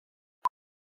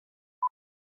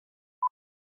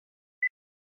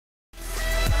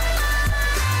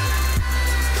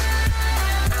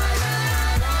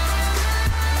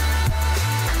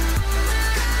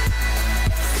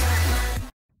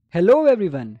Hello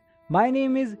everyone, my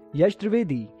name is Yash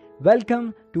Trivedi.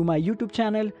 Welcome to my YouTube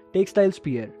channel Textile.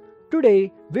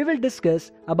 Today we will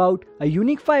discuss about a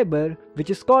unique fiber which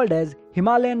is called as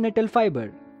Himalayan Nettle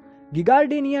Fibre.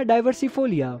 Gigardenia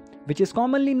diversifolia, which is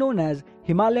commonly known as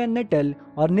Himalayan nettle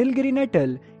or Nilgiri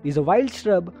nettle, is a wild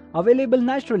shrub available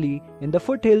naturally in the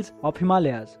foothills of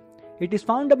Himalayas. It is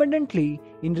found abundantly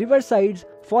in riversides,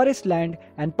 forest land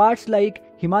and parts like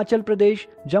Himachal Pradesh,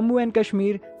 Jammu and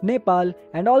Kashmir, Nepal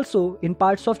and also in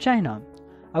parts of China.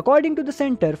 According to the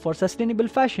Center for Sustainable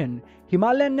Fashion,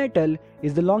 Himalayan nettle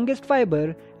is the longest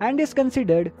fiber and is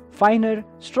considered finer,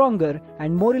 stronger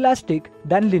and more elastic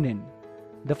than linen.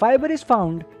 The fiber is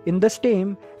found in the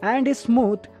stem and is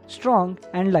smooth, strong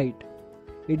and light.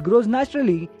 It grows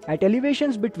naturally at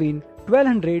elevations between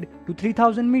 1200 to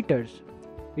 3000 meters.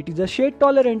 It is a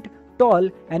shade-tolerant, tall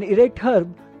and erect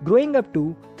herb growing up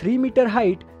to 3-meter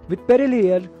height with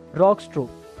perilinear rock stroke.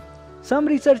 Some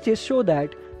researches show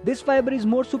that this fiber is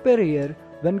more superior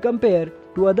when compared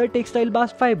to other textile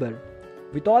bast fiber.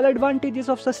 With all advantages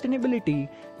of sustainability,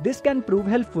 this can prove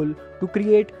helpful to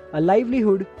create a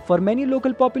livelihood for many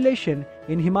local population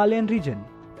in Himalayan region.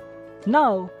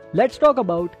 Now, let's talk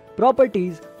about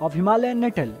properties of Himalayan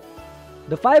nettle.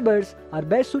 The fibers are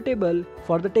best suitable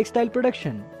for the textile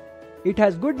production. It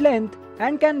has good length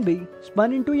and can be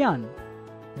spun into yarn.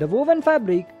 The woven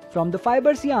fabric from the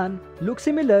fiber's yarn looks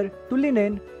similar to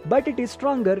linen, but it is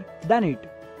stronger than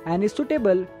it and is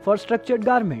suitable for structured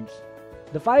garments.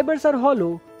 The fibers are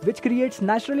hollow, which creates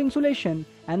natural insulation,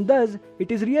 and thus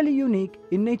it is really unique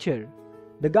in nature.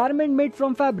 The garment made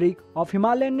from fabric of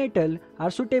Himalayan nettle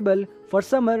are suitable for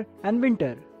summer and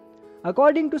winter.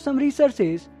 According to some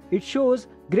researches, it shows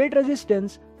great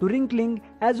resistance to wrinkling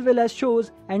as well as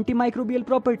shows antimicrobial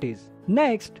properties.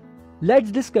 Next, let's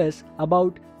discuss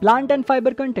about plant and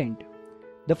fiber content.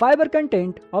 The fiber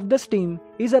content of the stem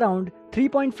is around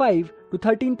 3.5 to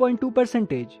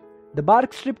 13.2%. The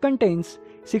bark strip contains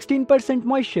 16%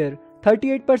 moisture,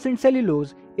 38%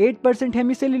 cellulose, 8%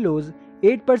 hemicellulose,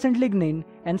 8% lignin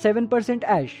and 7%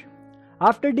 ash.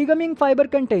 After degumming, fiber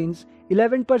contains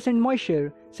 11%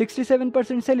 moisture,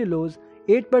 67% cellulose,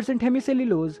 8%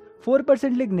 hemicellulose,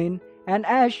 4% lignin and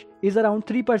ash is around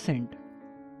 3%.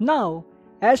 Now,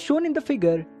 as shown in the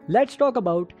figure, let's talk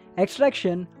about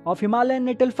extraction of Himalayan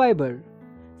nettle fiber.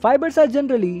 Fibers are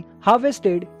generally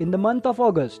harvested in the month of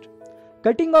August.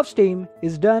 Cutting of stem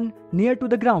is done near to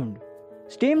the ground.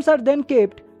 Stems are then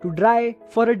kept to dry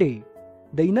for a day.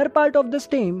 The inner part of the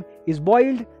stem is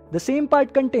boiled. The same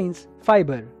part contains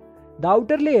fiber. The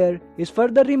outer layer is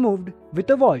further removed with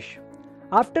a wash.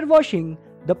 After washing,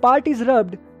 the part is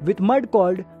rubbed with mud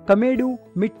called kamedu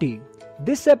mitti.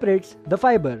 This separates the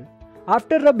fiber.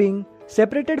 After rubbing,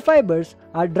 separated fibers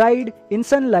are dried in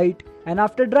sunlight, and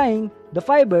after drying, the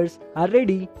fibers are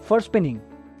ready for spinning.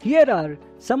 Here are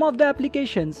some of the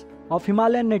applications of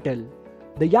Himalayan nettle.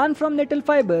 The yarn from nettle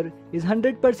fiber is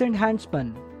 100% hand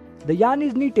spun. The yarn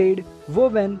is knitted,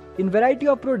 woven in variety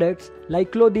of products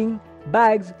like clothing,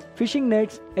 bags, fishing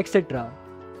nets, etc.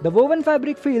 The woven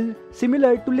fabric feels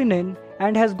similar to linen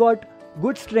and has got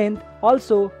good strength,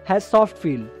 also has soft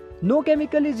feel. No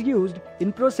chemical is used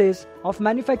in process of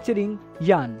manufacturing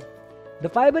yarn. The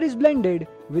fiber is blended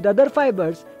with other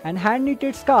fibers and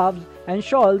hand-knitted scarves and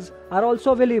shawls are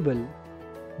also available.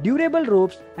 Durable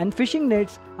ropes and fishing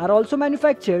nets are also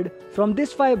manufactured from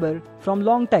this fiber from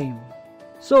long time.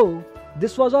 So,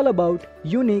 this was all about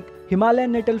unique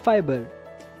Himalayan nettle fiber.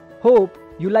 Hope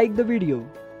you liked the video.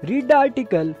 Read the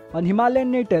article on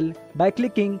Himalayan nettle by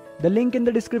clicking the link in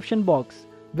the description box.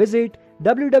 Visit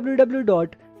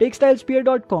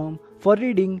www.textilesphere.com for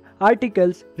reading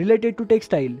articles related to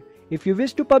textile. If you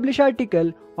wish to publish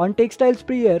article on Textile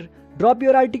Sphere, drop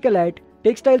your article at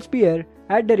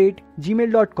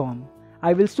textilesphere@gmail.com.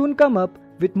 I will soon come up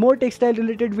with more textile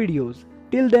related videos.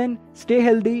 Till then, stay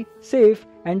healthy, safe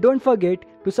and don't forget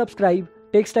to subscribe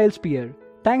Textile Sphere.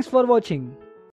 Thanks for watching.